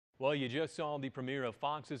Well, you just saw the premiere of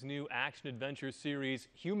Fox's new action-adventure series,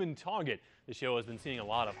 Humantarget. The show has been seeing a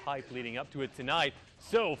lot of hype leading up to it tonight.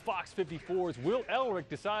 So Fox 54's Will Elric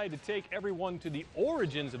decided to take everyone to the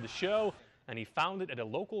origins of the show, and he found it at a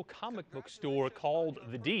local comic book store called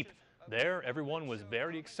The Deep. There, everyone was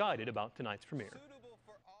very excited about tonight's premiere.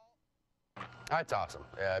 That's awesome.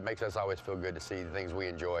 It makes us always feel good to see the things we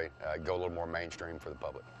enjoy go a little more mainstream for the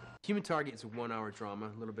public. Humantarget is a one-hour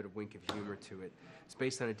drama, a little bit of wink of humor to it. It's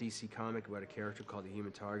based on a DC comic about a character called the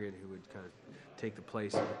Humantarget who would kind of take the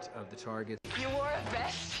place of the Target. You wore a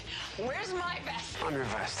vest? Where's my vest? I'm your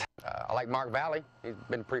vest. I like Mark Valley. He's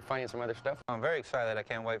been pretty funny in some other stuff. I'm very excited. I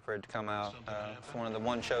can't wait for it to come out. It's one of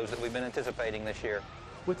the shows that we've been anticipating this year.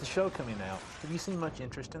 With the show coming out, have you seen much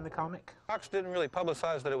interest in the comic? Fox didn't really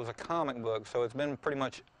publicize that it was a comic book, so it's been pretty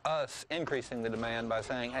much us increasing the demand by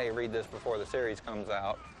saying, hey, read this before the series comes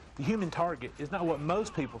out. The Humantarget is not what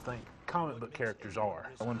most people think comic book characters are.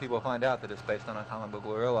 When people find out that it's based on a comic book,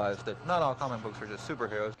 we'll realize that not all comic books are just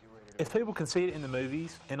superheroes. If people can see it in the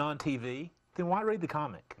movies and on TV, then why read the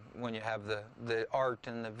comic? When you have the art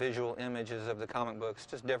and the visual images of the comic books,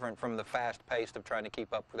 it's just different from the fast pace of trying to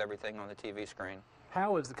keep up with everything on the TV screen.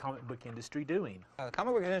 How is the comic book industry doing? The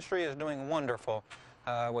comic book industry is doing wonderful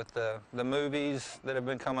with the movies that have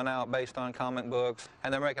been coming out based on comic books,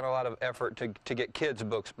 and they're making a lot of effort to get kids'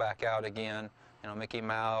 books back out again. You know, Mickey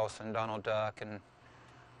Mouse and Donald Duck and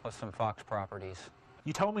with some Fox properties.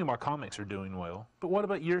 You told me more comics are doing well, but what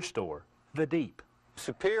about your store, The Deep?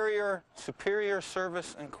 Superior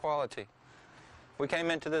service and quality. We came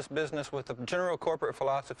into this business with a general corporate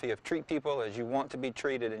philosophy of treat people as you want to be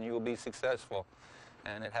treated and you will be successful.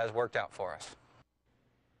 And it has worked out for us.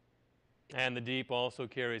 And The Deep also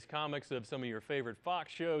carries comics of some of your favorite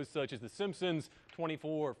Fox shows such as The Simpsons,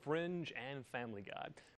 24, Fringe, and Family Guy.